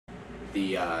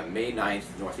The May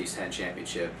 9th Northeast 10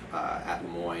 Championship at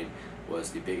Moyne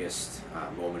was the biggest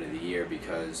moment of the year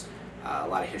because a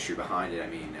lot of history behind it. I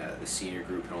mean, the senior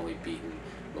group had only beaten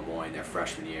Moyne their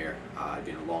freshman year. It'd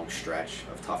been a long stretch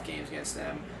of tough games against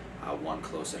them, one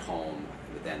close at home,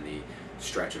 but then the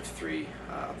stretch of three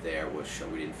up there, which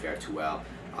we didn't fare too well.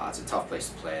 It's a tough place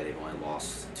to play. They've only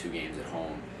lost 2 games at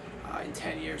home in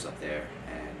 10 years up there,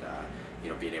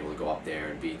 and being able to go up there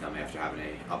and beat them after having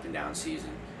a up and down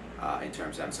season in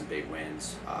terms of having some big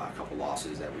wins, a couple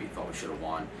losses that we thought we should have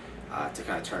won, to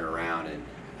kind of turn around and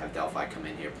have Delphi come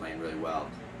in here playing really well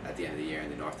at the end of the year in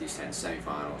the Northeast 10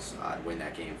 semifinals, win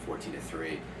that game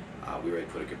 14-3. We really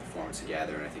put a good performance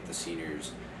together, and I think the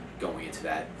seniors going into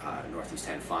that Northeast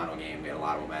 10 final game, we had a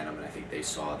lot of momentum, and I think they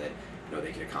saw that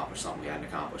they could accomplish something we hadn't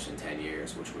accomplished in 10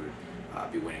 years, which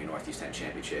would be winning a Northeast 10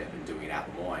 championship and doing it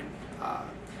at Moyne.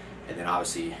 And then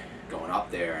obviously going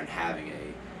up there and having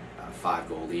a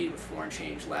 5-goal lead with 4 and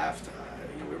change left,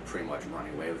 we were pretty much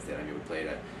running away with it. I mean, we played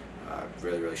a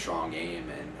really, really strong game,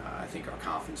 and I think our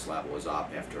confidence level was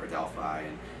up after Delphi,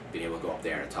 and being able to go up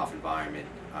there in a tough environment,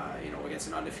 against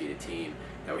an undefeated team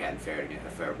that we hadn't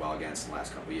fared well against in the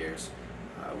last couple of years.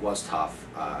 It was tough,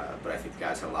 but I think the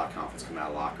guys had a lot of confidence coming out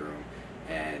of the locker room.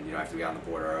 And after we got on the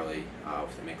board early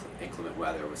with some inclement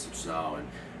weather, with some snow and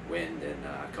wind and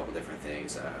a couple different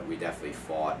things, we definitely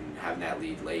fought, and having that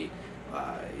lead late,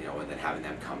 and then having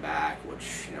them come back,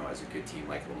 which as a good team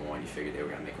like Moyne, you figured they were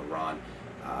going to make a run.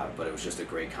 But it was just a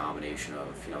great combination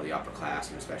of the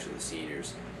upperclassmen, especially the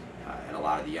seniors, and a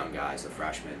lot of the young guys, the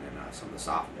freshmen, and some of the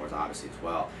sophomores obviously as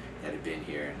well, that had been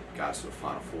here and got us to a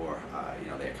Final Four.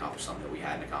 They accomplished something that we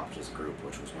hadn't accomplished as a group,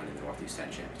 which was winning the Northeast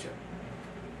 10 championship.